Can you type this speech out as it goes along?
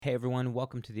Hey everyone,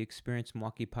 welcome to the Experience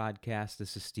Milwaukee podcast.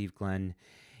 This is Steve Glenn.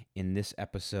 In this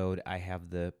episode, I have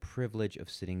the privilege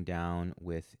of sitting down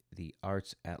with the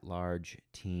Arts at Large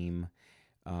team.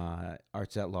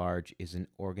 Arts at Large is an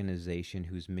organization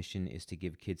whose mission is to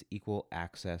give kids equal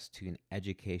access to an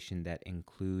education that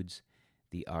includes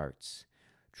the arts.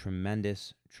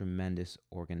 Tremendous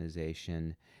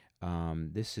organization.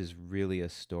 This is really a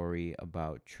story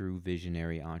about true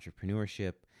visionary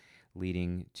entrepreneurship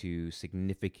leading to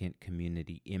significant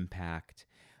community impact.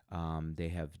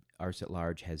 Arts at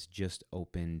Large has just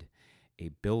opened a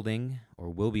building, or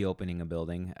will be opening a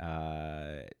building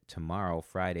tomorrow,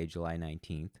 Friday, July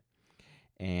 19th.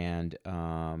 And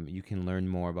you can learn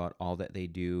more about all that they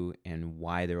do and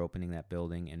why they're opening that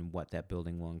building and what that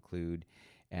building will include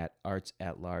at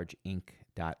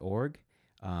artsatlargeinc.org,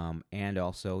 and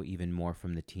also even more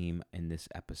from the team in this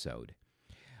episode.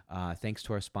 Thanks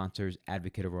to our sponsors,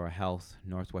 Advocate Aurora Health,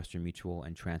 Northwestern Mutual,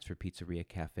 and Transfer Pizzeria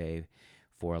Cafe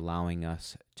for allowing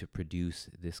us to produce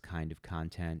this kind of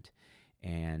content.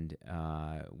 And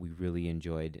we really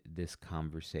enjoyed this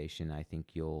conversation. I think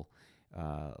you'll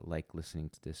like listening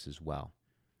to this as well.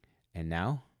 And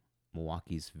now,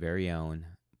 Milwaukee's very own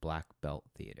Black Belt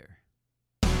Theater.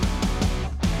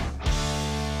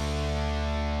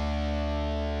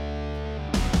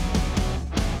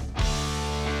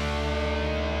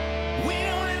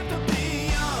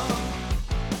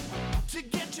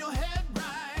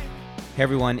 Hey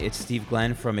everyone, it's Steve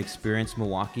Glenn from Experience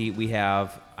Milwaukee. We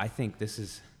have, I think this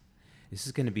is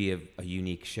going to be a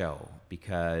unique show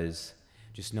because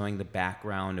just knowing the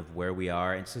background of where we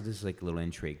are, and so this is like a little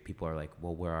intrigue. People are like,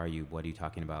 well, where are you? What are you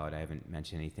talking about? I haven't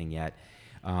mentioned anything yet.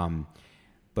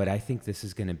 But I think this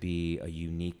is going to be a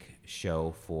unique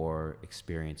show for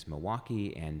Experience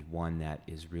Milwaukee, and one that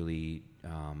is really,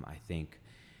 I think,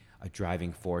 a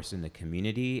driving force in the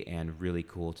community, and really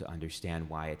cool to understand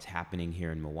why it's happening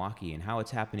here in Milwaukee and how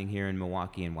it's happening here in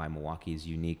Milwaukee, and why Milwaukee is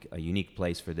a unique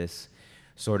place for this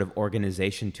sort of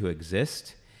organization to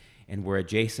exist. And we're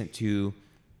adjacent to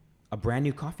a brand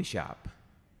new coffee shop.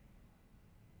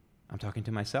 I'm talking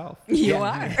to myself. You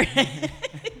are.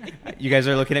 You guys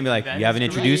are looking at me like, you haven't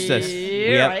introduced us.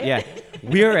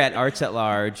 We are at Arts at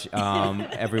Large,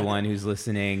 everyone who's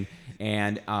listening.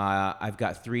 And I've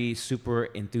got three super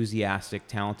enthusiastic,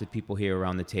 talented people here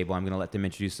around the table. I'm going to let them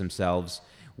introduce themselves.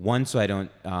 One, so I don't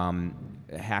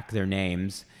hack their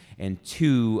names. And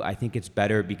two, I think it's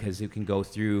better because you can go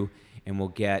through and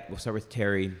we'll start with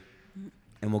Terry,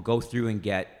 and we'll go through and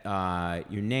get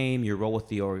your name, your role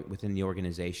within the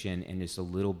organization, and just a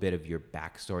little bit of your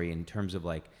backstory in terms of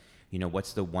like,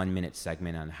 what's the 1 minute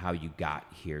segment on how you got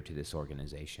here to this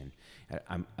organization.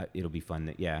 It'll be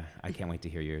fun. I can't wait to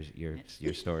hear your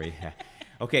story.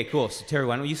 Okay, cool. So Terry,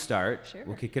 why don't you start? Sure.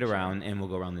 We'll kick it around and we'll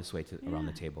go around this way around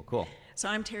the table. Cool. So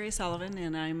I'm Terry Sullivan,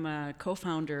 and I'm a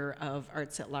co-founder of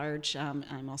Arts at Large.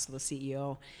 I'm also the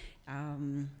CEO.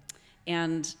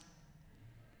 And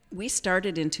we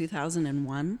started in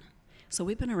 2001. So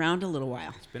we've been around a little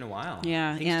while. It's been a while.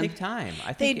 Yeah. Things take time.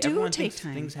 I think everyone thinks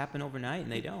things happen overnight,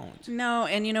 and they don't. No,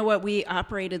 and you know what? We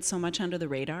operated so much under the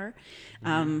radar.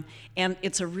 And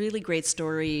it's a really great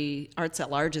story. Arts at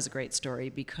Large is a great story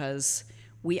because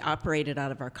we operated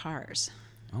out of our cars.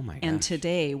 Oh my gosh. And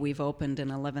today we've opened an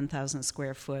 11,000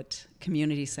 square foot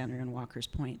community center in Walker's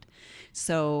Point.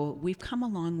 So we've come a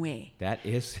long way. That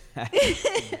is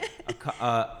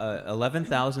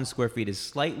 11,000 square feet is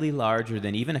slightly larger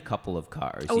than even a couple of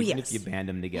cars, even if you band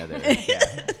them together.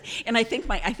 Yeah. And I think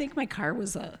my car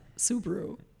was a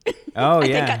Subaru. Oh,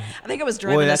 I think I was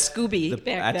driving a Scooby back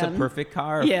then. That's a perfect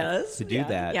car to do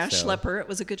that. Yeah, so. Schlepper. It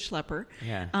was a good Schlepper.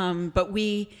 Yeah. But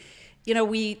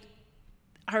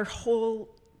our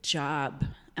whole job,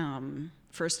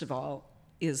 first of all,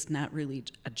 is not really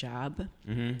a job.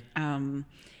 Mm-hmm.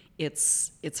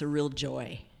 It's a real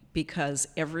joy, because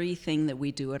everything that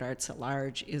we do at Arts at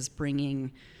Large is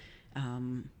bringing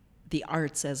the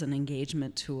arts as an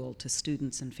engagement tool to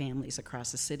students and families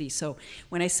across the city. So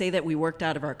when I say that we worked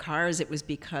out of our cars, it was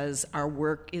because our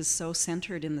work is so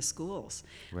centered in the schools.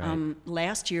 Right.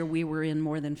 Last year, we were in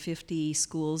more than 50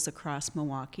 schools across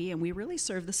Milwaukee, and we really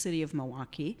serve the city of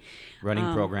Milwaukee.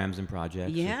 Running programs and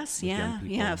projects. Yes, with young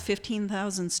people.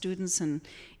 15,000 students and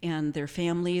their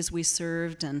families we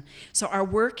served. And so our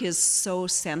work is so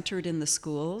centered in the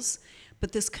schools,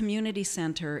 but this community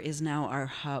center is now our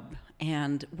hub.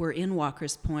 And we're in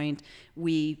Walker's Point.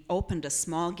 We opened a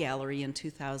small gallery in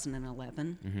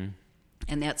 2011. Mm-hmm.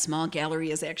 And that small gallery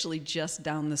is actually just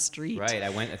down the street. Right.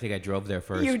 I think I drove there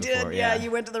first. You before, did, yeah. You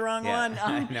went to the wrong one.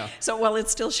 I know. So,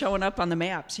 it's still showing up on the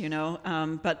maps,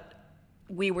 But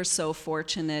we were so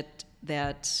fortunate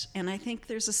and I think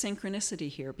there's a synchronicity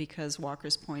here because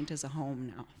Walker's Point is a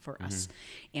home now for us,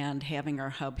 and having our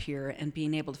hub here and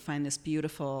being able to find this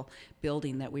beautiful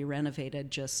building that we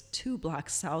renovated just 2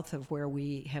 blocks south of where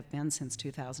we have been since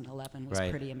 2011 was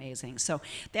Right. pretty amazing. So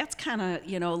that's kind of,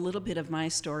 a little bit of my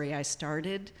story. I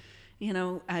started, I'm one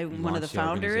of the launched the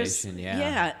founders. organization,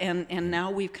 yeah. And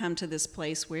now we've come to this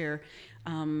place where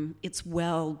it's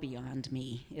well beyond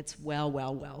me. It's well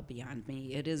beyond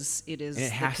me. It is. And it the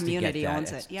has to community get that,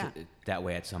 owns it. Yeah. that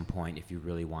way at some point if you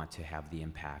really want to have the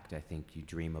impact I think you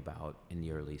dream about in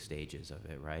the early stages of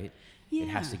it, right? It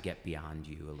has Yeah. to get beyond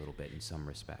you a little bit in some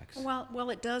respects. Well,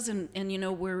 it does, and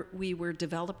we were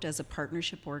developed as a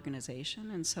partnership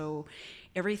organization, and so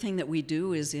everything that we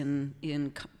do is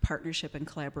in partnership and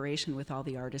collaboration with all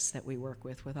the artists that we work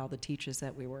with all the teachers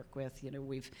that we work with.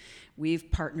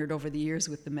 We've partnered over the years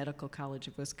with the Medical College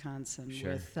of Wisconsin,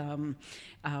 Sure.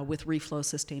 with Reflow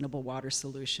Sustainable Water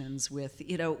Solutions,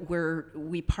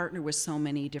 we partner with so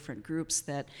many different groups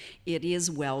that it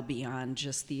is well beyond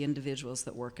just the individuals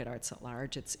that work at Arts at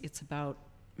Large. It's about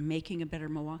making a better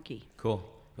Milwaukee. Cool.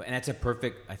 And that's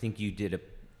I think you did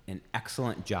an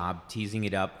excellent job teasing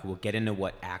it up. We'll get into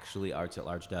what actually Arts at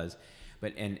Large does.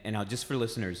 But, and I'll just for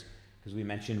listeners, because we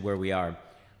mentioned where we are,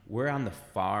 we're on the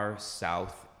far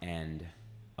south end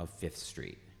of 5th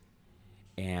Street.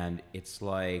 And it's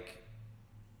like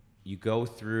you go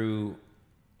through,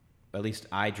 at least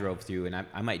I drove through, and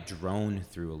I might drone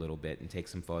through a little bit and take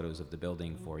some photos of the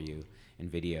building for you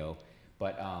and video.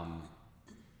 But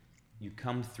you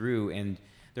come through, and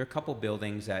there are a couple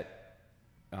buildings that,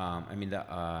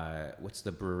 what's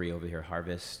the brewery over here?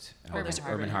 Harvest?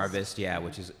 Urban Harvest, yeah,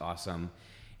 which is awesome.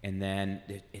 And then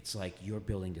it's like your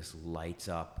building just lights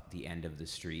up the end of the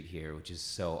street here, which is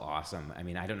so awesome. I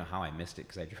mean, I don't know how I missed it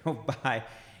because I drove by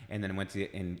and then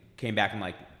and came back and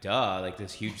like, duh, like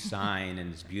this huge sign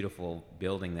and this beautiful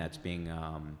building that's being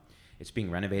it's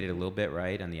being renovated a little bit,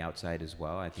 right, on the outside as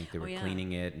well. I think they were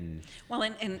cleaning it. And well,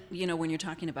 and when you're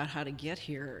talking about how to get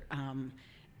here,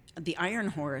 the Iron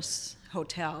Horse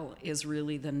Hotel is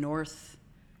really the north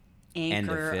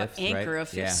anchor of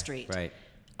 5th Street. Right.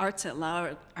 Arts at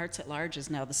Large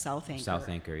is now the south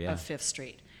anchor yeah. of 5th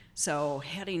Street. So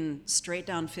heading straight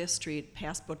down 5th Street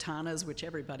past Botana's, which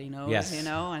everybody knows, Yes.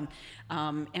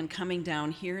 and coming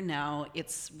down here now,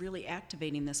 it's really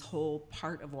activating this whole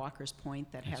part of Walker's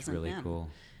Point that That's hasn't really been. cool.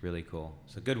 Really cool.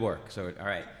 So good work. So, all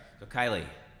right. So Kylie.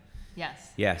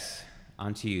 Yes. Yes.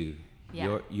 On to you.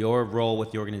 Yeah. Your role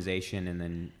with the organization, and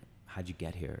then how'd you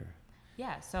get here?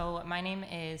 Yeah, so my name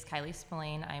is Kylie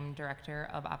Spillane. I'm Director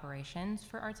of Operations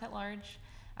for Arts at Large.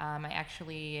 I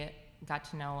actually got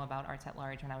to know about Arts at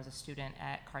Large when I was a student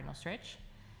at Cardinal Stritch.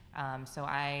 So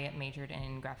I majored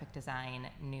in graphic design,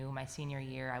 knew my senior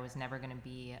year I was never going to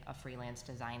be a freelance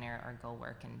designer or go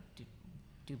work and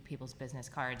do people's business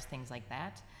cards, things like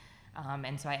that.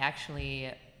 And so I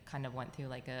actually kind of went through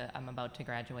like I'm about to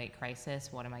graduate crisis.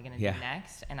 What am I going to do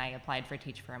next? And I applied for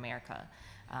Teach for America.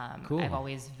 Cool. I've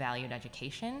always valued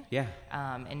education. Yeah.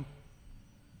 And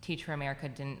Teach for America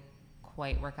didn't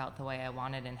quite work out the way I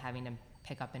wanted, and having to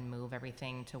pick up and move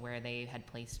everything to where they had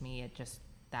placed me,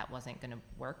 that wasn't going to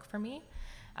work for me.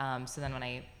 So then when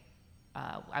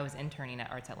I was interning at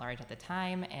Arts at Large at the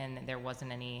time, and there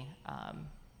wasn't any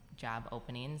job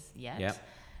openings yet. Yep.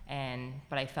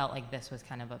 But I felt like this was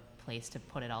kind of a place to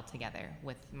put it all together.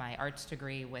 With my arts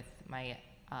degree, with my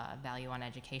value on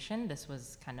education, this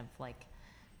was kind of like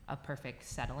a perfect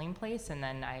settling place. And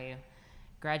then I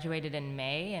graduated in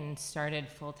May and started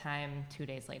full-time 2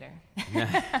 days later.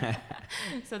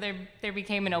 So there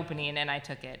became an opening, and I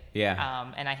took it.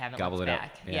 Yeah. And I haven't Gobbled looked it up.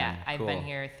 back. Yeah, I've cool. been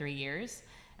here 3 years.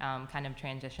 Kind of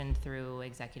transitioned through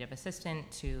executive assistant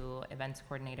to events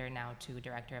coordinator, now to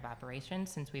director of operations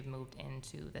since we've moved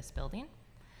into this building.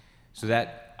 So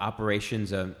that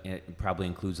operations it probably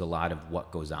includes a lot of what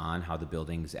goes on, how the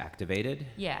building's activated.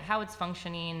 Yeah, how it's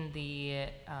functioning, the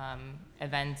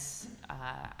events.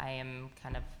 I am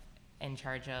kind of in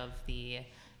charge of the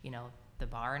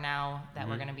bar now that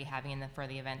we're going to be having for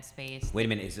the event space. Wait a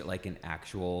minute, is it like an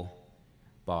actual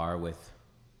bar with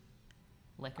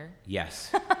Liquor?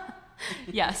 Yes.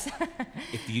 Yes.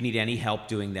 If you need any help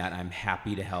doing that, I'm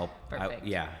happy to help. Perfect.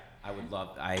 I would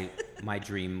love. My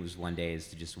dream was one day is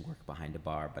to just work behind a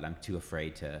bar, but I'm too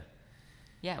afraid to.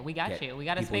 Yeah, we got you. We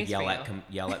got a people space for you.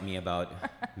 Yell at me about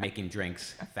making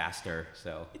drinks faster.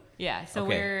 So. Yeah, so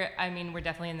Okay. we're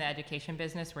definitely in the education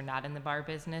business. We're not in the bar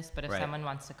business, but if Right. someone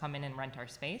wants to come in and rent our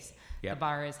space, Yep. the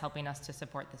bar is helping us to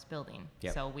support this building.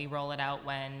 Yep. So we roll it out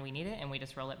when we need it, and we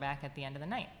just roll it back at the end of the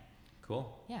night.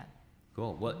 Cool. Yeah.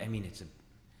 Cool. Well, I mean,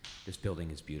 this building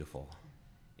is beautiful.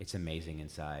 It's amazing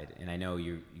inside, and I know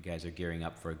you guys are gearing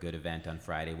up for a good event on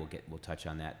Friday. We'll touch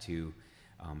on that too.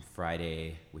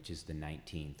 Friday, which is the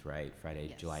 19th, right? Friday,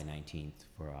 Yes. July 19th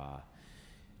for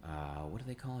what do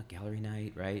they call it? Gallery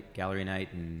night, right? Gallery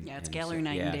night and Yeah, it's and Gallery so-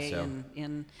 Night yeah, and Day so-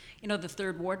 in the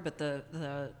Third Ward, but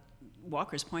the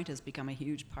Walker's Point has become a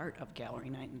huge part of Gallery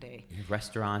Night and Day.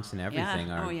 Restaurants and everything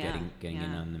Yeah. are Oh, yeah. getting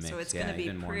in Yeah. on the mix. So it's yeah, going to be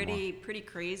even more and more. pretty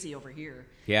crazy over here.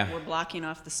 Yeah. We're blocking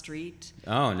off the street.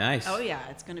 Oh, nice. Oh yeah,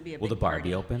 it's going to be a Will big the bar party.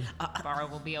 be open? The bar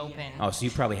will be open. Oh, so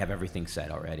you probably have everything set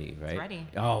already, right? ready.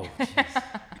 Oh, jeez.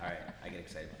 All right. I get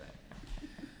excited with that.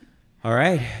 All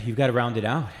right. You've got to round it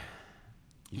out.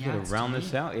 You've got it's to round to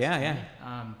this me. out. It's Yeah, to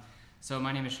yeah. me. So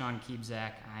my name is Sean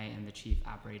Kiebzak. I am the Chief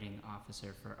Operating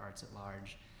Officer for Arts at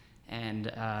Large.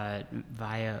 And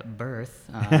via birth,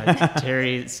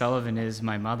 Terry Sullivan is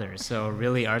my mother. So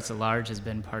really, Arts at Large has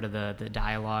been part of the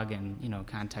dialogue and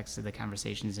context of the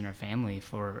conversations in our family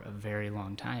for a very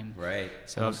long time. Right.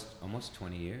 So- almost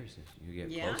 20 years. If you get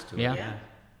Yeah. close to Yeah. it. Yeah,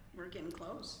 we're getting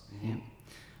close. Yeah.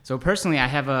 So personally, I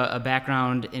have a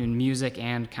background in music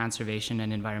and conservation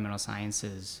and environmental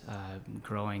sciences.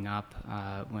 Growing up,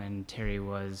 when Terry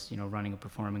was, running a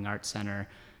performing arts center,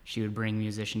 she would bring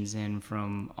musicians in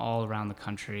from all around the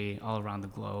country, all around the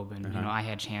globe, and I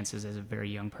had chances as a very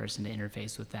young person to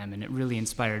interface with them, and it really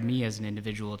inspired me as an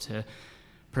individual to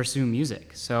pursue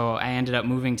music. So I ended up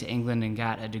moving to England and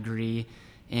got a degree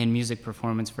in music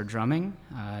performance for drumming.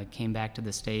 Came back to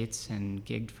the States and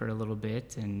gigged for a little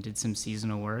bit and did some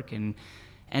seasonal work and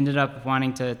ended up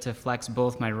wanting to flex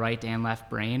both my right and left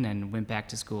brain and went back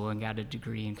to school and got a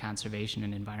degree in conservation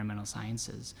and environmental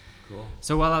sciences. Cool.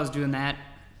 So while I was doing that,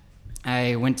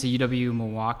 I went to UW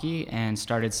Milwaukee and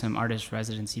started some artist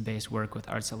residency-based work with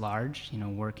Arts at Large,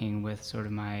 working with sort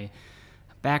of my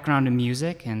background in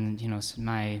music and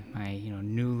my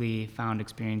newly found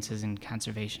experiences in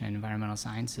conservation and environmental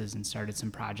sciences, and started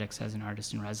some projects as an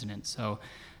artist in residence. So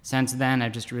since then,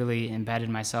 I've just really embedded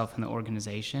myself in the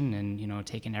organization and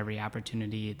taken every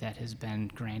opportunity that has been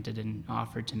granted and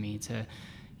offered to me to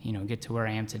get to where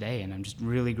I am today. And I'm just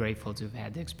really grateful to have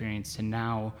had the experience to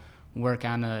now work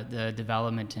on the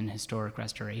development and historic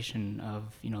restoration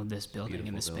of this building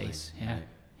and this Beautiful building. space. Yeah. Right.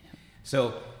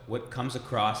 So what comes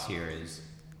across here is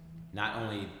not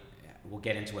only we'll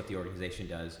get into what the organization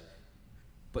does,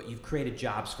 but you've created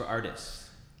jobs for artists,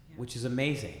 which is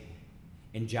amazing,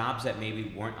 and jobs that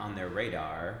maybe weren't on their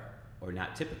radar or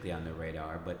not typically on their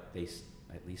radar, but they,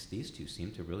 at least these two,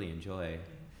 seem to really enjoy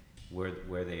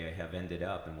where they have ended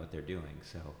up and what they're doing.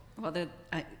 So Well,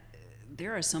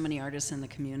 there are so many artists in the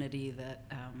community that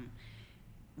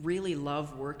really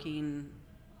love working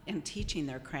and teaching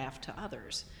their craft to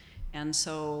others. And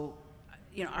so,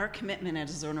 our commitment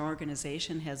as an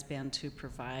organization has been to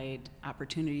provide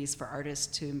opportunities for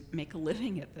artists to make a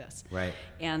living at this. right.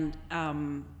 And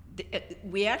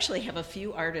we actually have a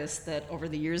few artists that over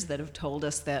the years that have told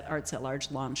us that Arts at Large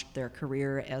launched their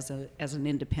career as an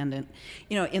independent,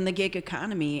 in the gig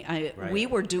economy. Right. We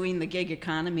were doing the gig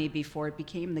economy before it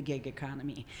became the gig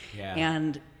economy. Yeah.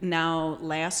 And now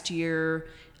last year,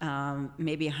 I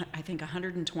think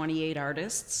 128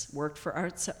 artists worked for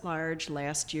Arts at Large.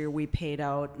 Last year we paid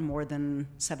out more than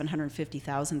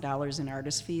 $750,000 in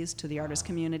artist fees to the artist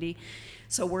community.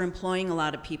 So we're employing a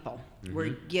lot of people.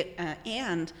 We're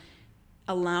and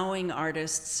allowing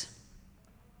artists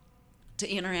to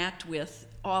interact with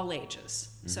all ages.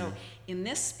 So in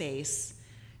this space,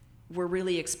 we're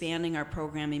really expanding our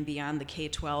programming beyond the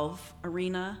K-12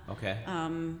 arena. Okay.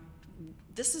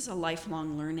 This is a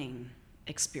lifelong learning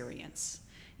experience.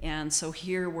 And so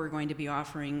here we're going to be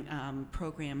offering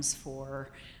programs for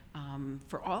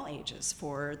all ages.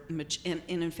 And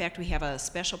in fact, we have a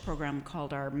special program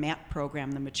called our MAP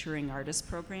program, the Maturing Artist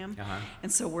Program. Uh-huh.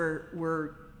 And so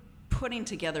we're putting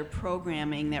together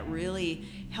programming that really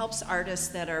helps artists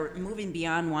that are moving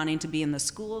beyond wanting to be in the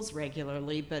schools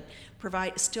regularly, but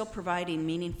still providing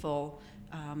meaningful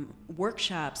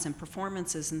workshops and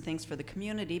performances and things for the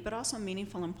community, but also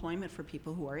meaningful employment for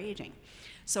people who are aging.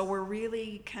 So we're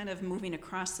really kind of moving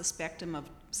across the spectrum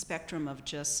of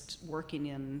just working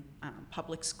in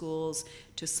public schools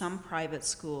to some private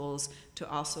schools to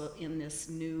also in this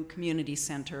new community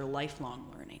center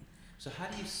lifelong learning. So how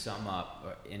do you sum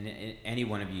up, and any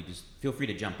one of you, just feel free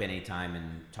to jump in anytime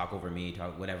and talk over me,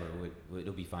 talk whatever,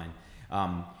 it'll be fine.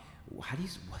 How do you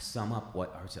sum up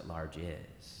what Arts at Large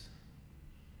is?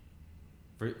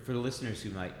 For the listeners who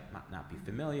might not be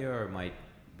familiar or might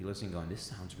be listening going, this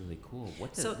sounds really cool.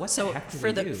 What the heck do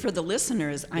they do? For the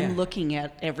listeners, Yeah. I'm looking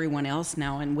at everyone else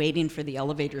now and waiting for the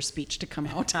elevator speech to come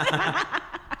out.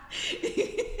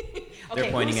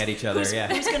 They're pointing at each other, who's yeah.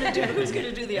 Who's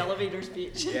gonna do the elevator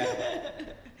speech? Yeah.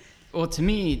 Well, to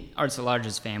me, Arts at Large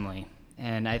is family.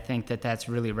 And I think that that's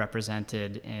really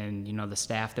represented in, the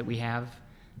staff that we have.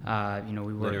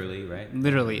 We work Literally, right?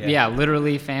 Literally, yeah,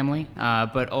 literally family.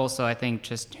 But also, I think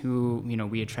just who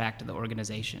we attract to the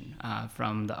organization,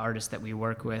 from the artists that we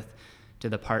work with, to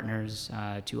the partners,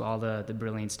 to all the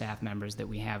brilliant staff members that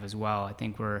we have as well. I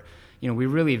think we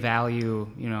really value,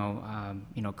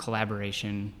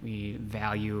 collaboration. We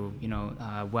value,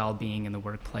 well-being in the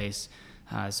workplace.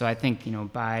 So I think,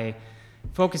 by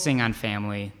focusing on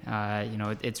family,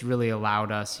 it's really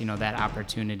allowed us, that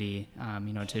opportunity,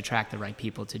 to attract the right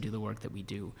people to do the work that we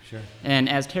do. Sure. And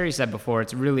as Terry said before,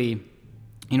 it's really,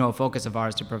 a focus of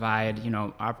ours to provide,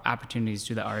 opportunities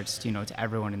through the arts, to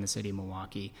everyone in the city of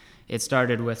Milwaukee. It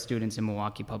started with students in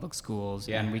Milwaukee Public Schools,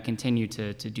 and we continue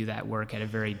to do that work at a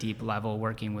very deep level,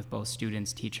 working with both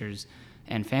students, teachers,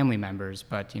 and family members.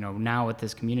 But, now at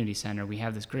this community center, we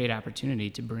have this great opportunity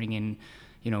to bring in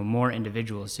more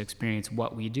individuals to experience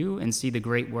what we do and see the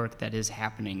great work that is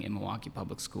happening in Milwaukee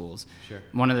Public Schools. Sure.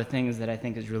 One of the things that I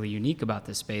think is really unique about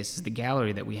this space is the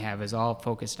gallery that we have is all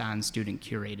focused on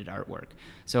student-curated artwork.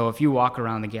 So if you walk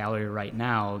around the gallery right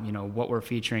now, what we're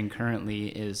featuring currently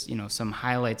is, some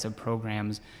highlights of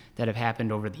programs that have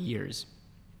happened over the years.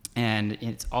 And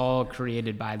it's all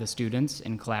created by the students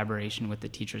in collaboration with the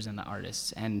teachers and the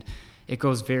artists. And it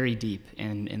goes very deep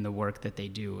in the work that they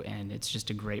do, and it's just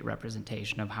a great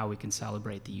representation of how we can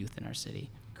celebrate the youth in our city.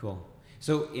 Cool.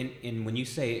 So in when you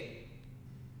say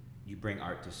you bring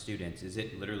art to students, is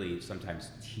it literally sometimes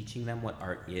teaching them what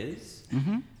art is?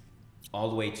 Mm-hmm. All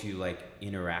the way to like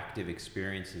interactive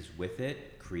experiences with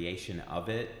it, creation of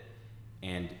it,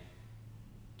 and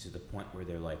to the point where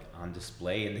they're like on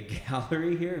display in the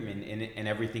gallery here? I mean, and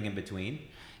everything in between?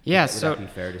 Yeah, Would that be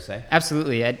fair to say?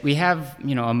 Absolutely. We have,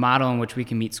 a model in which we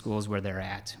can meet schools where they're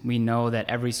at. We know that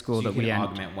every school so that we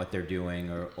augment what they're doing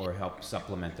or help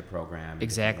supplement the program.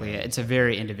 Exactly. It's a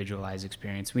very individualized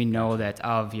experience. We know that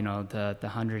of, the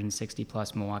 160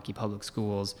 plus Milwaukee Public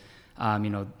Schools,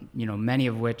 many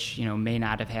of which, may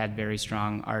not have had very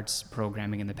strong arts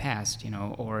programming in the past,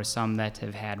 or some that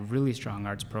have had really strong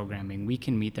arts programming. We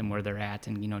can meet them where they're at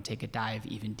and, take a dive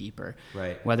even deeper.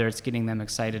 Right. Whether it's getting them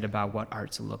excited about what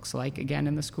arts looks like again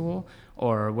in the school,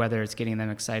 or whether it's getting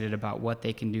them excited about what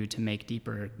they can do to make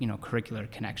deeper, curricular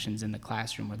connections in the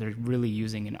classroom, where they're really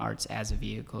using an arts as a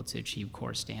vehicle to achieve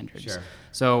core standards. Sure.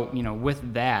 So,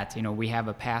 with that, we have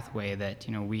a pathway that,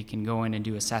 we can go in and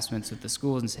do assessments with the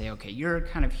schools and say, okay, you're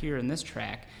kind of here in this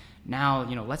track. Now,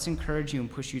 let's encourage you and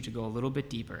push you to go a little bit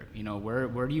deeper.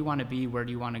 Where do you want to be? Where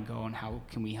do you want to go? And how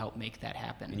can we help make that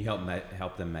happen? And you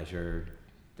help them measure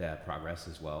the progress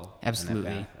as well?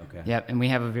 Absolutely. Okay. Yep. And we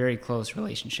have a very close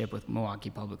relationship with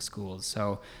Milwaukee Public Schools.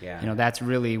 So, yeah. That's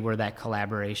really where that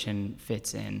collaboration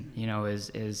fits in,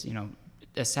 is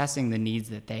assessing the needs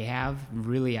that they have,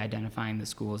 really identifying the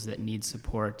schools that need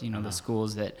support, the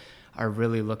schools that are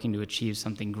really looking to achieve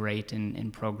something great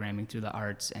in programming through the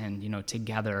arts. And,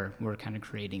 together we're kind of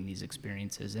creating these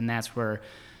experiences. And that's where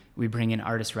we bring in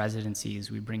artist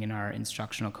residencies. We bring in our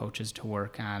instructional coaches to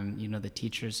work on, the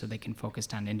teachers so they can focus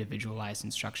on individualized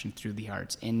instruction through the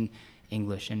arts in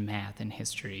English and math and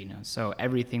history. So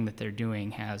everything that they're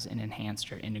doing has an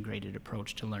enhanced or integrated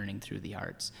approach to learning through the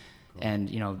arts. Cool.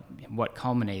 And, what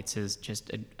culminates is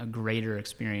just a greater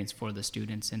experience for the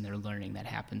students in their learning that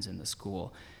happens in the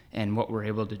school. And what we're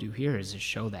able to do here is to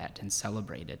show that and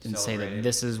celebrate it and say that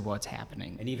this is what's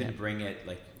happening. And even bring it,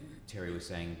 like Terry was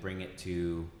saying, bring it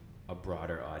to a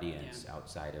broader audience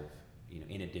outside of,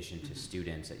 in addition to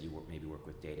students that you maybe work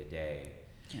with day to day.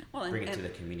 Yeah. Well, bring it to the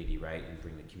community, right? And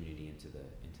bring the community into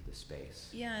the space.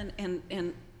 Yeah,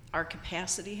 and our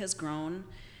capacity has grown,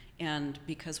 and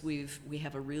because we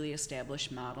have a really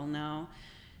established model now.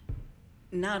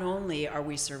 Not only are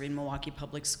we serving Milwaukee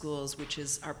Public Schools, which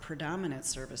is our predominant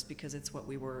service because it's what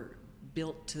we were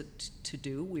built to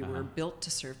do. We were built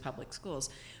to serve public schools.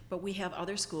 But we have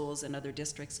other schools and other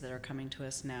districts that are coming to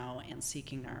us now and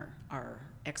seeking our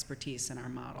expertise and our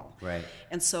model. Right.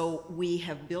 And so we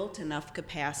have built enough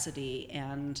capacity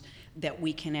and that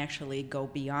we can actually go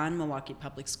beyond Milwaukee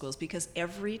Public Schools because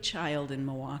every child in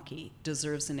Milwaukee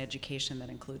deserves an education that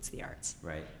includes the arts.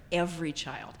 Right. Every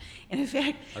child. And in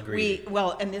fact,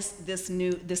 and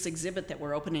this exhibit that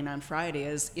we're opening on Friday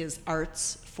is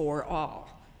Arts for All.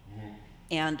 Mm-hmm.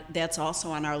 And that's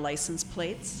also on our license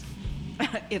plates.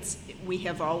 We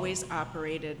have always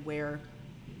operated where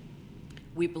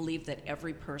we believe that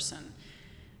every person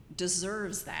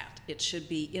deserves that. It should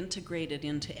be integrated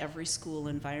into every school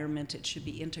environment. It should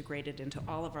be integrated into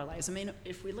all of our lives. I mean,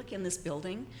 if we look in this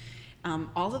building,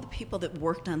 All of the people that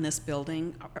worked on this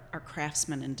building are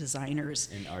craftsmen and designers.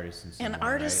 And artisans. And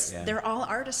somewhere, artists, right? Yeah. they're all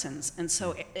artisans. And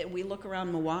so we look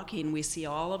around Milwaukee and we see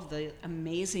all of the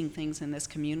amazing things in this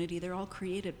community. They're all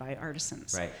created by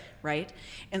artisans. Right. Right?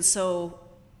 And so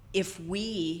if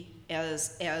we,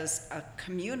 as a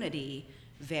community,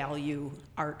 value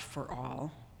art for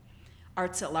all,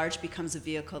 Arts at Large becomes a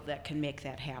vehicle that can make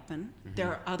that happen. Mm-hmm. There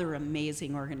are other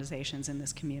amazing organizations in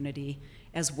this community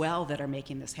as well that are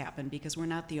making this happen, because we're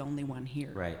not the only one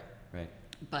here. Right.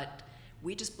 But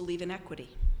we just believe in equity.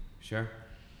 Sure.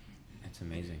 That's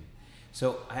amazing.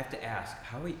 So I have to ask,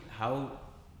 how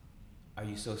are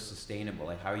you so sustainable?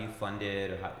 Like, how are you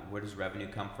funded? Or where does revenue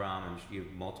come from? You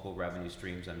have multiple revenue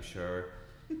streams, I'm sure.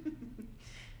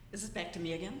 Is this back to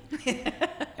me again?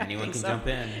 Anyone can so. jump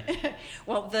in.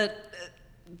 Well,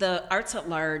 the Arts at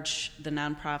Large, the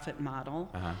nonprofit model,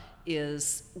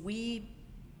 is we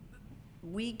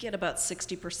get about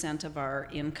 60% of our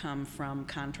income from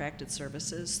contracted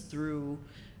services through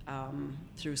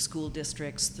school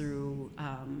districts, through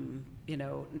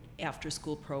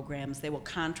after-school programs. They will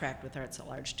contract with Arts at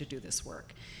Large to do this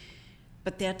work.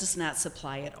 But that does not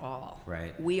supply it all.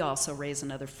 Right. We also raise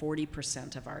another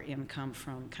 40% of our income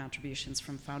from contributions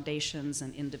from foundations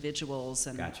and individuals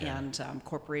and, Gotcha. and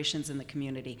corporations in the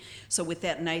community. So with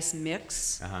that nice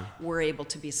mix, we're able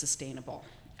to be sustainable.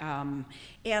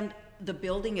 And the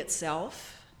building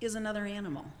itself is another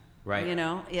animal. Right. You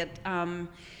know,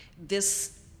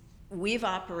 we've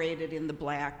operated in the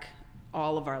black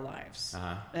all of our lives,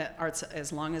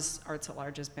 as long as Arts at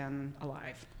Large has been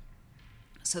alive.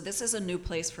 So this is a new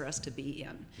place for us to be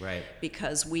in, right?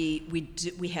 Because we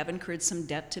have incurred some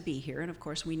debt to be here, and of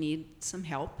course we need some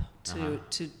help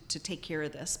to take care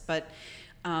of this. But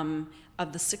of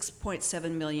the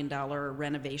 $6.7 million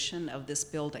renovation of this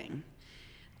building,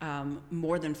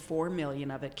 more than $4 million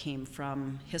of it came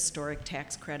from historic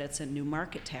tax credits and new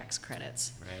market tax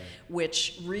credits, right,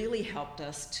 which really helped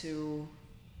us to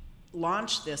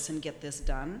launch this and get this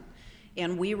done.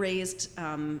 And we raised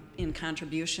in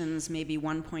contributions maybe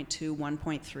 1.2,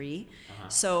 1.3.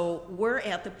 So we're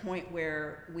at the point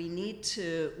where we need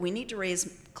to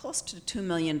raise close to $2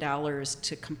 million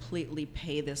to completely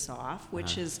pay this off,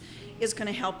 which is going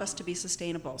to help us to be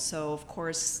sustainable. So of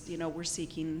course, we're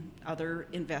seeking other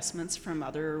investments from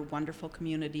other wonderful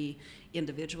community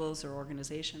individuals or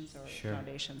organizations or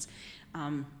foundations.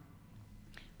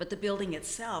 But the building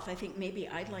itself, I think maybe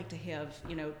I'd like to have,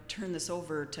 turn this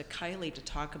over to Kylie to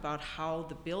talk about how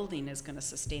the building is going to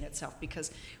sustain itself, because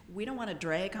we don't want to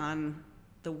drag on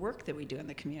the work that we do in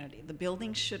the community. The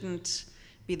building shouldn't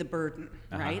be the burden,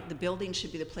 right? The building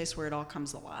should be the place where it all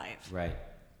comes alive. Right.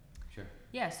 Sure.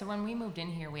 Yeah, so when we moved in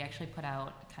here, we actually put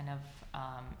out kind of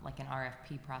like an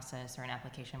RFP process or an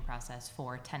application process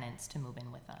for tenants to move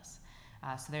in with us.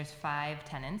 So there's 5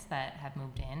 tenants that have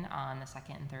moved in on the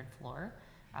 2nd and 3rd floor.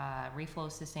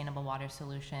 Reflow Sustainable Water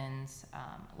Solutions,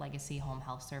 Legacy Home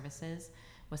Health Services,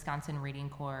 Wisconsin Reading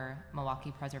Corps,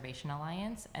 Milwaukee Preservation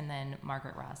Alliance, and then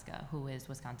Margaret Rosga, who is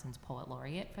Wisconsin's Poet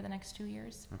Laureate for the next 2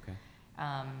 years. Okay.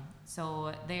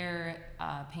 So they're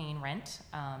paying rent,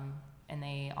 and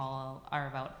they all are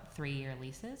about 3-year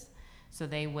leases. So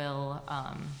they will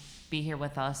be here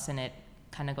with us, and it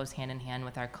kind of goes hand in hand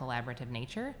with our collaborative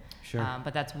nature. Sure.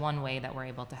 But that's one way that we're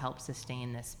able to help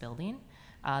sustain this building.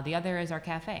 The other is our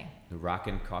cafe. The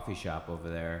Rockin' Coffee Shop over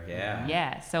there. Yeah.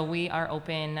 Yeah. So we are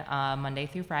open Monday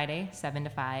through Friday, 7 to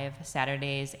 5.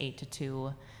 Saturdays, 8 to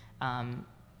 2.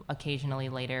 Occasionally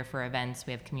later for events,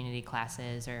 we have community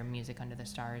classes or Music Under the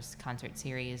Stars concert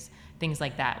series, things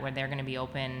like that, where they're going to be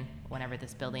open whenever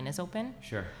this building is open.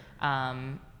 Sure.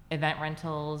 Event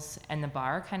rentals and the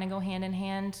bar kind of go hand in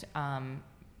hand.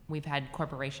 We've had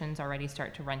corporations already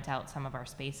start to rent out some of our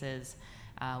spaces.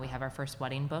 We have our first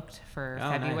wedding booked for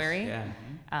February. Nice.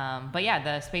 Yeah. But yeah,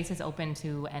 the space is open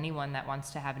to anyone that wants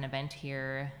to have an event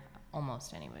here,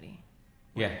 almost anybody.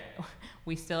 Yeah.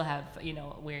 We still have,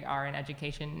 we are an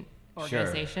education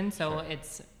organization, so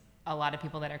it's a lot of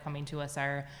people that are coming to us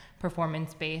are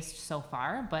performance-based so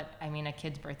far, but I mean, a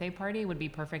kid's birthday party would be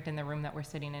perfect in the room that we're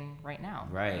sitting in right now.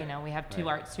 Right. We have 2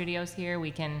 art studios here.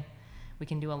 We can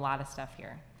do a lot of stuff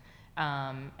here.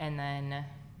 And then,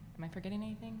 am I forgetting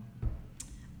anything?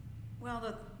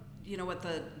 Well,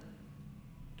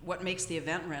 what makes the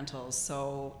event rentals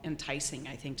so enticing,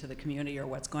 I think, to the community, or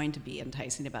what's going to be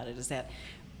enticing about it, is that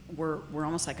we're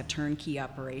almost like a turnkey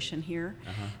operation here.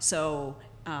 So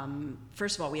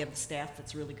first of all, we have the staff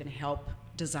that's really going to help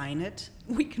design it.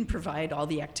 We can provide all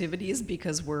the activities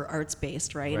because we're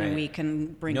arts-based, right? And we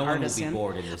can bring artists in. No one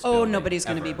will be bored in this Oh, building, nobody's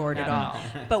going to be ever. bored at all.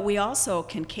 But we also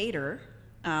can cater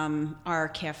our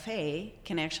cafe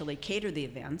can actually cater the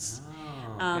events.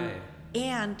 Oh, okay.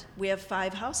 And we have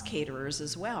 5 house caterers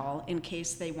as well in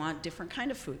case they want different kind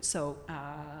of food. So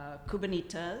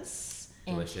Cubanitas,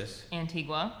 Delicious.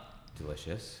 Antigua,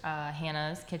 Delicious.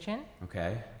 Hannah's Kitchen,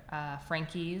 Okay.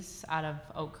 Frankie's out of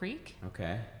Oak Creek,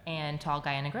 Okay. and Tall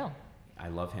Guy in a Grill. I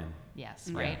love him.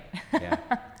 Yes, right. Yeah.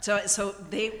 so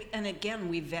they, and again,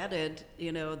 we vetted,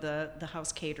 the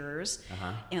house caterers,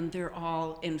 and they're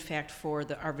all, in fact, for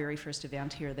our very first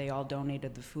event here, they all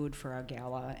donated the food for our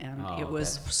gala, and Oh, it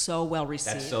was that's- so well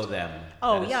received. That's so them.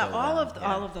 Oh That is yeah, so all them. of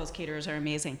Yeah. all of those caterers are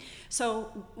amazing.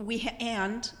 So we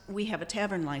have a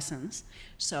tavern license,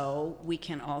 so we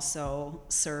can also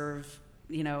serve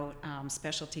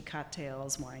specialty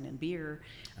cocktails, wine and beer.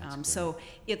 So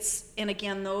and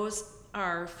again, those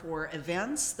are for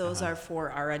events. Those are for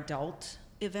our adult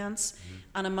events.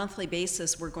 On a monthly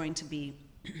basis, we're going to be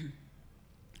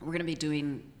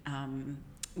doing.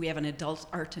 We have an adult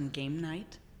art and game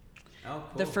night. Oh,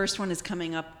 cool. The first one is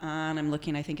coming up on,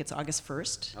 I think it's August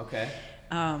 1st. Okay.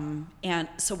 And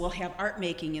so we'll have art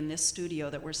making in this studio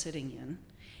that we're sitting in.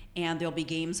 And there'll be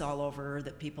games all over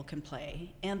that people can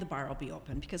play. And the bar will be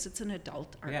open because it's an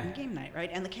adult art and game night, right?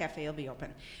 And the cafe will be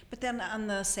open. But then on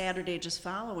the Saturday just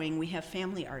following, we have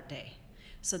Family Art Day.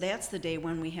 So that's the day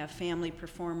when we have family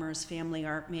performers, family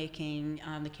art making.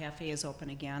 The cafe is open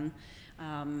again.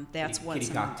 That's once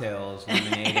kitty a month. cocktails,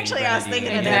 lemonade. Actually, and I was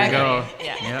thinking of grenadine. that.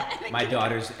 There you go. Yep. My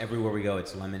daughters, everywhere we go,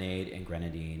 it's lemonade and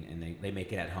grenadine, and they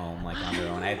make it at home, like on their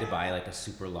own. I have to buy like a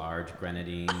super large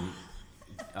grenadine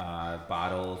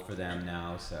bottle for them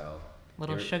now, so.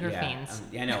 Little sugar fiends.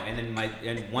 I know, and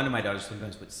then one of my daughters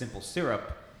sometimes puts simple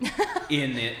syrup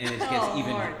in it, and it gets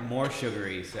even more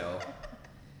sugary, so.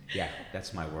 Yeah,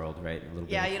 that's my world, right? A little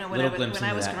Yeah, bit, when little glimpse I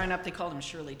into was that. growing up, they called them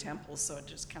Shirley Temples, so it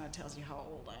just kind of tells you how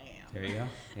old I am. There you go.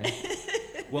 Yeah.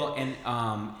 Well, and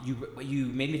you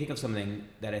made me think of something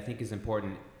that I think is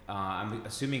important. I'm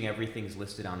assuming everything's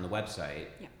listed on the website.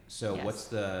 Yeah. So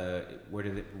Yes. where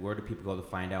do people go to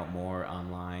find out more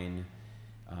online?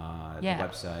 The Yeah.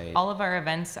 website. All of our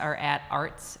events are at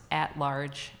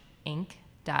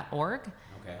artsatlargeinc.org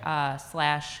Okay.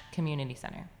 /community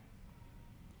center.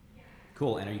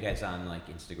 Cool. And are you guys on like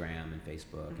Instagram and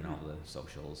Facebook and all the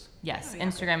socials? Yes, Oh, yeah.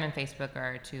 Instagram and Facebook are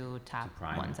our two top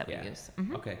Prime, ones that yeah. we use.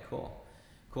 Mhm. Okay, cool.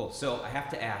 So I have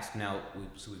to ask now.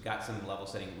 We've got some level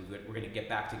setting. We're going to get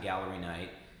back to gallery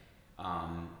night.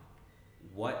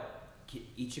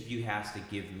 Each of you has to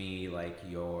give me like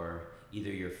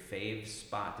either your fave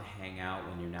spot to hang out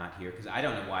when you're not here, because I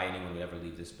don't know why anyone would ever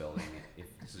leave this building.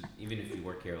 Even if you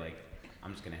work here, like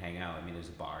I'm just going to hang out. I mean, there's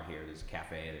a bar here, there's a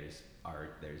cafe, there's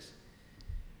art, there's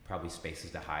probably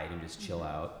spaces to hide and just chill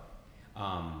out.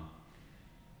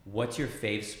 What's your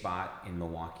fave spot in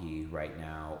Milwaukee right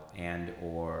now, and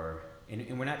we're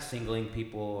not singling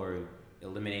people or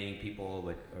eliminating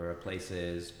people, or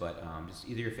places, but just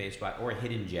either your fave spot or a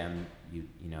hidden gem you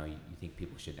think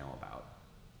people should know about.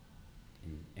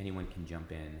 And anyone can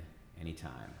jump in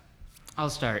anytime. I'll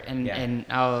start, and Yeah. and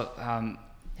I'll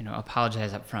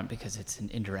apologize up front because it's an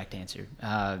indirect answer.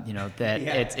 That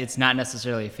Yeah. it's not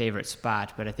necessarily a favorite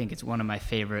spot, but I think it's one of my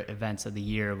favorite events of the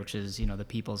year, which is the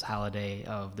People's Holiday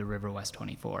of the River West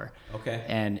 24. Okay.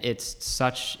 And it's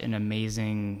such an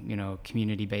amazing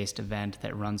community-based event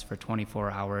that runs for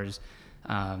 24 hours.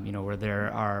 Where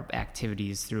there are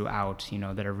activities throughout,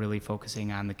 that are really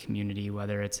focusing on the community,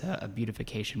 whether it's a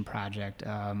beautification project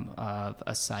of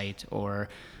a site, or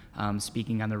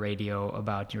speaking on the radio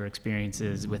about your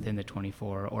experiences within the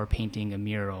 24, or painting a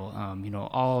mural,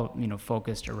 all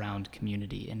focused around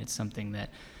community. And it's something that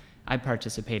I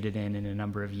participated in a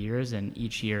number of years, and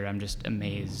each year I'm just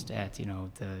amazed at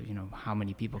how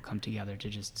many people come together to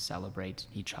just celebrate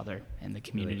each other and the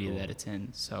community cool. that it's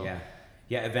in. So.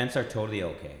 Yeah, events are totally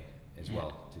okay as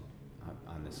well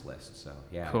on this list. So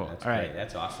yeah, Cool. That's All great. right.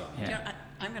 That's awesome. Yeah.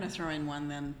 I'm going to throw in one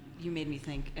then. You made me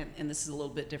think, and this is a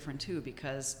little bit different too,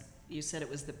 because you said it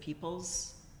was the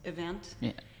People's event.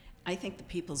 Yeah. I think the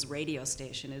People's radio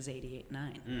station is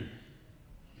 88.9.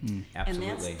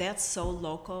 Absolutely. And that's so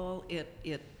local.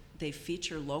 They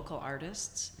feature local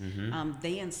artists.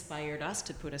 They inspired us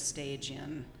to put a stage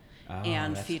in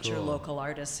and that's feature cool. local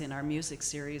artists in our music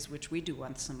series, which we do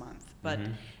once a month. But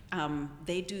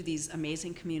they do these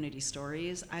amazing community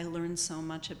stories. I learned so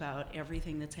much about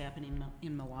everything that's happening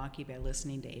in Milwaukee by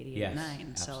listening to 88.9. Yes, So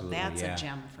absolutely, that's yeah. a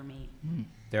gem for me.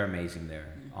 They're amazing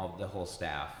there. The whole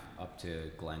staff, up to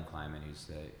Glenn Kleiman, who's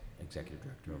the executive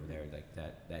director over there. Like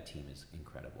that team is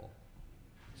incredible.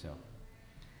 So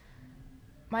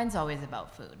Mine's always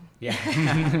about food. yeah.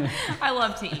 I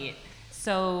love to eat.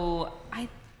 So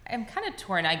I'm kind of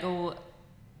torn. I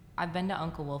I've been to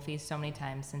Uncle Wolfie's so many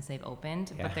times since they've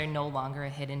opened, Yeah. but they're no longer a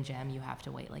hidden gem. You have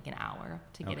to wait like an hour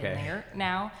to get Okay. in there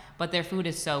now. But their food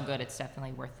is so good, it's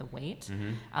definitely worth the wait.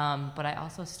 But I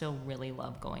also still really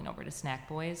love going over to Snack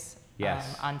Boys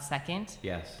Yes. on 2nd.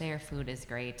 Yes. Their food is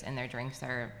great, and their drinks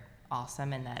are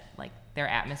awesome, and that like their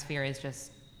atmosphere is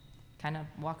just kind of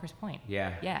Walker's Point.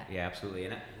 Yeah. Yeah. Yeah, absolutely.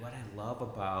 And what I love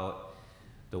about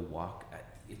the walk,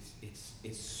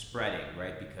 it's spreading,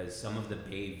 right? Because some of the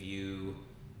Bayview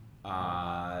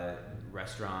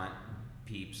restaurant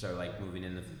peeps are like moving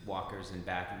in the walkers and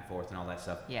back and forth and all that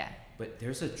stuff. Yeah. But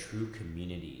there's a true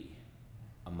community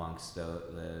amongst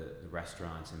the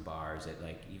restaurants and bars that,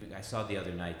 like, even I saw the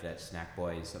other night that Snack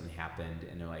Boys, something happened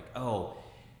and they're like, oh,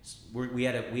 we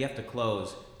have to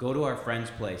close, go to our friend's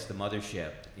place, the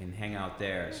Mothership, and hang out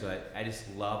there. So I just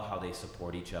love how they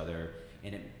support each other,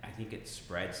 and I think it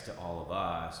spreads to all of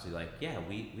us to like, yeah,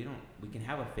 we can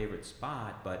have a favorite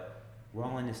spot, but we're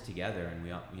all in this together, and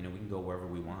we all, we can go wherever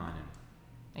we want.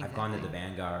 And I've gone to the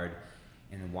Vanguard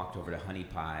and then walked over to Honey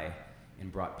Pie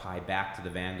and brought pie back to the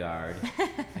Vanguard,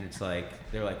 and it's like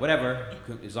they're like, whatever,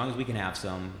 as long as we can have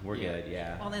some, we're good.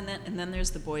 Yeah. Well, and then there's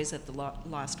the boys at the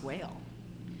Lost Whale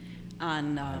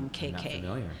on KK. I'm not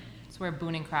familiar. It's where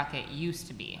Boone and Crockett used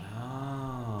to be.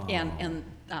 Oh. And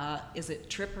is it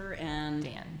Tripper and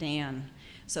Dan.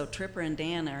 So Tripper and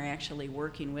Dan are actually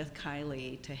working with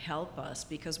Kylie to help us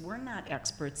because we're not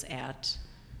experts at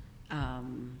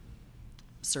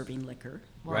serving liquor.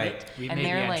 Right. We And may be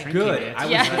they're at like- drinking Good. it, I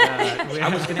was, Yeah. I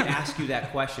was going to ask you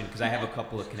that question because I have a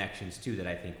couple of connections too that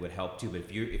I think would help too. But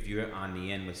if you're on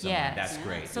the end with someone, Yeah. that's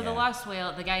great. So yeah. the Lost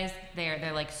Whale, the guys there,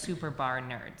 they're like super bar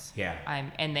nerds. Yeah.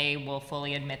 And they will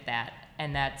fully admit that,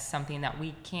 and that's something that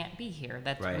we can't be here.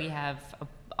 That Right. we have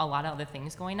a lot of other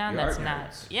things going on. You're That's art not.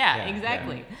 nerds. Yeah, Yeah,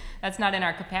 exactly. yeah. That's not in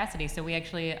our capacity. So we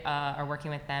actually are working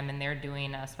with them, and they're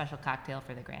doing a special cocktail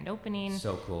for the grand opening.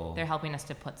 So cool. They're helping us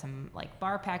to put some like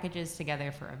bar packages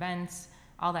together for events,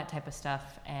 all that type of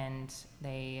stuff, and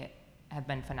they have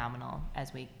been phenomenal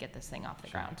as we get this thing off the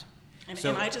ground. And, So-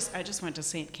 and I just went to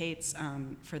St. Kate's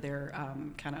for their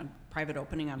kind of private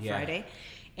opening on Yeah. Friday,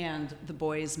 and the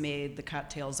boys made the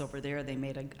cocktails over there. They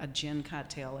made a gin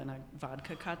cocktail and a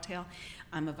vodka cocktail.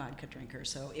 I'm a vodka drinker,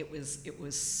 so it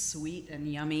was sweet and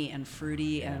yummy and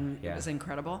fruity, and yeah. it was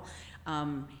incredible.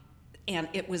 And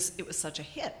it was such a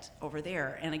hit over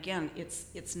there. And again,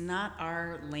 it's not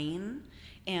our lane,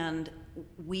 and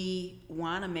we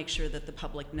want to make sure that the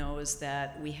public knows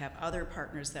that we have other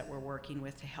partners that we're working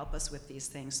with to help us with these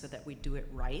things so that we do it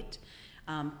right,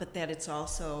 but that it's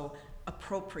also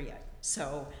appropriate.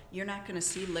 So you're not going to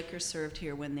see liquor served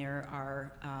here when there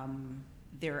are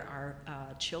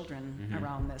children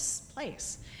around this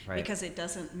place, Right. because it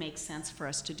doesn't make sense for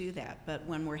us to do that. But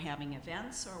when we're having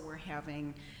events or we're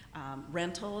having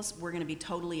rentals, we're going to be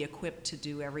totally equipped to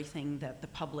do everything that the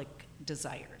public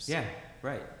desires. Yeah,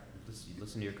 right.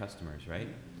 Listen to your customers, right?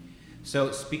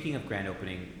 So speaking of grand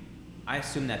opening, I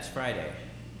assume that's Friday.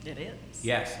 It is.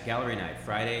 Yes, gallery night,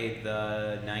 Friday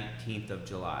the 19th of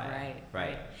July.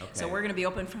 Right. Okay. So we're going to be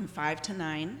open from 5 to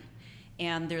 9,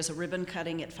 and there's a ribbon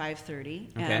cutting at 5:30.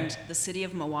 Okay. And the city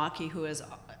of Milwaukee,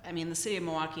 the city of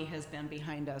Milwaukee has been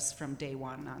behind us from day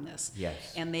one on this.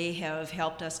 Yes. And they have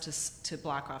helped us to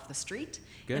block off the street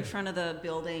in Good. front of the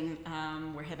building.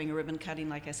 We're having a ribbon cutting,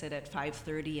 like I said, at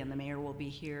 5:30, and the mayor will be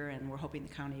here, and we're hoping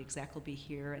the county exec will be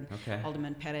here, and Okay.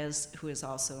 Alderman Perez, who is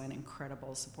also an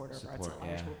incredible supporter of Arts at Support,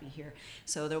 Large, yeah. will be here.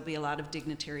 So there'll be a lot of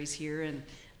dignitaries here,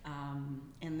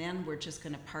 and then we're just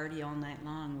going to party all night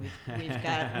long.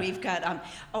 We've got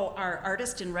our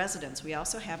artist in residence. We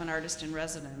also have an artist in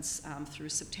residence through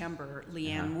September,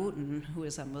 Leanne Wooten, who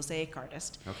is a mosaic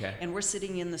artist. Okay. And we're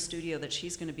sitting in the studio that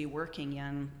she's going to be working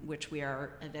in, which we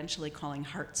are eventually calling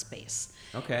Heart Space.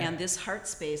 Okay. And this Heart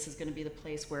Space is going to be the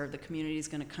place where the community is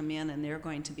going to come in, and they're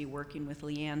going to be working with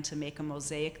Leanne to make a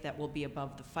mosaic that will be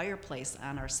above the fireplace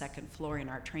on our second floor in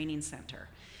our training center,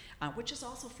 which is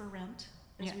also for rent.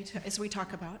 As we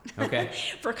talk about, Okay.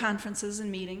 for conferences and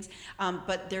meetings.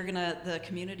 But the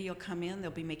community will come in,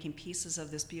 they'll be making pieces of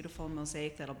this beautiful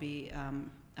mosaic that'll be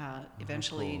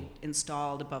eventually cool.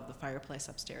 installed above the fireplace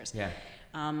upstairs. Yeah.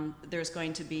 There's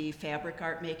going to be fabric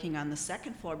art making on the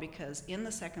second floor, because in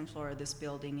the second floor of this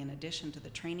building, in addition to the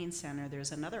training center,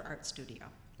 there's another art studio.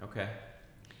 Okay.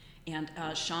 And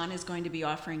Sean is going to be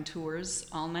offering tours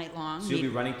all night long. So you'll be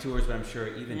running tours, but I'm sure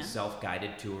even Yeah.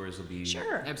 self-guided tours will be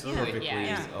Sure. Absolutely. perfectly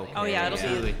Yeah. okay. Oh yeah,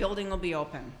 Absolutely. the building will be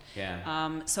open.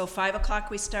 Yeah. So 5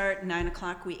 o'clock we start, 9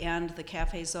 o'clock we end. The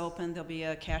cafe's open. There'll be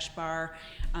a cash bar,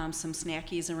 some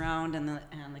snackies around, and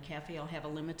the cafe will have a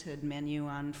limited menu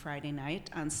on Friday night.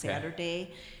 On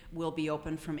Saturday, we'll be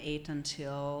open from 8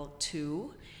 until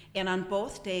 2. And on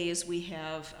both days, we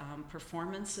have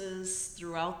performances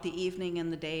throughout the evening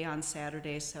and the day on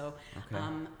Saturday. So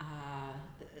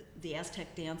the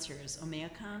Aztec dancers,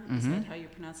 Omeacan, is that how you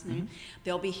pronounce the name?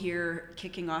 They'll be here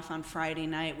kicking off on Friday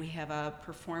night. We have a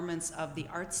performance of the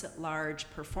Arts at Large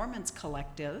Performance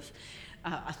Collective,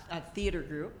 a theater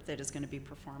group that is going to be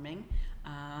performing.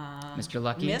 Mr.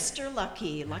 Lucky? Mr.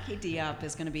 Lucky. Lucky Diop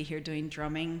is going to be here doing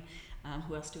drumming.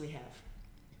 Who else do we have?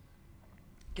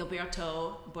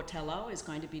 Gilberto Botello is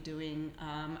going to be doing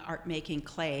art making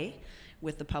clay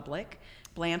with the public.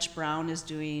 Blanche Brown is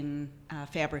doing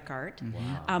fabric art.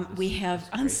 Wow. We have,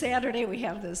 on Saturday, we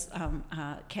have this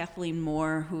Kathleen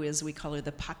Moore, who is, we call her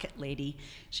the Pocket Lady.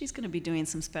 She's going to be doing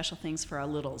some special things for our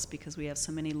littles because we have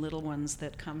so many little ones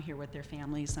that come here with their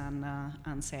families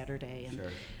on Saturday. And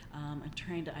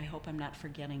I hope I'm not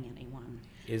forgetting anyone.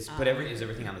 Is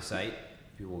everything on the site?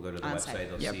 People will go to the website, site.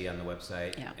 they'll see on the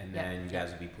website, and then you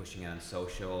guys will be pushing it on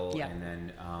social, and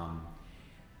then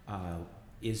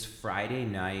is Friday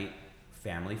night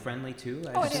family friendly too?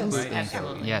 It is. Right?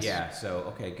 Absolutely. Yes. Yeah,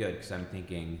 so, okay, good, because I'm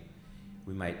thinking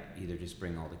we might either just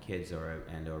bring all the kids or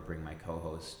bring my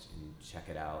co-host and check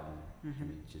it out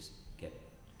and just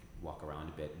walk around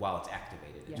a bit while it's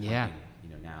activated. It's Yeah.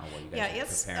 working, now while you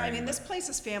guys are preparing. This place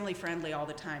is family friendly all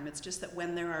the time. It's just that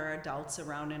when there are adults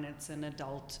around and it's an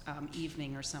adult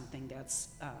evening or something, that's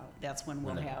when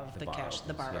we'll have the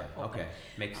bar Yeah. open. Okay,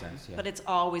 makes sense, yeah. But it's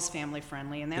always family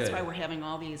friendly, and that's Good. why we're having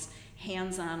all these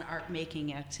hands-on art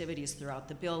making activities throughout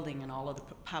the building and all of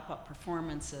the pop-up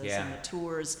performances and the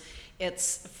tours.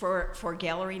 It's for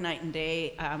gallery night and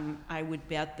day. I would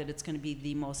bet that it's going to be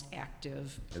the most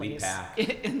active place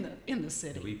in the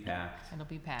city. It'll be packed. It'll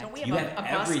be packed. Don't we have You a have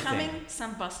bus everything. coming?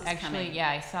 Some buses Actually, coming. yeah,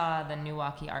 I saw the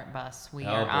Milwaukee Art Bus. We Oh,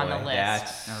 are on the boy, list.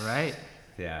 that's All right.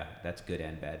 yeah, that's good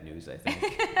and bad news, I think.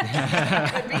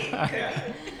 Could be.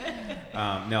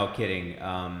 No, kidding.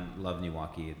 Love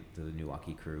Milwaukee, the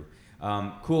Milwaukee crew.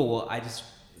 Cool. Well, I just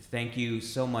thank you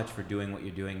so much for doing what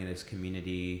you're doing in this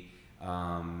community.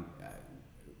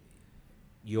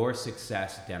 Your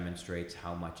success demonstrates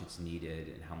how much it's needed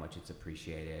and how much it's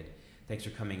appreciated. Thanks for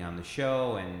coming on the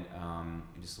show, and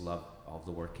I just love all of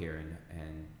the work here,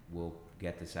 and we'll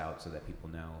get this out so that people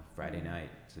know Friday night.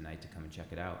 It's a night to come and check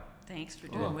it out. Thanks for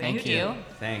Cool. doing what Thank you do. you.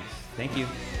 Thanks. Thank you.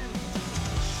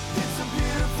 It's a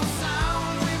beautiful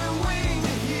sound.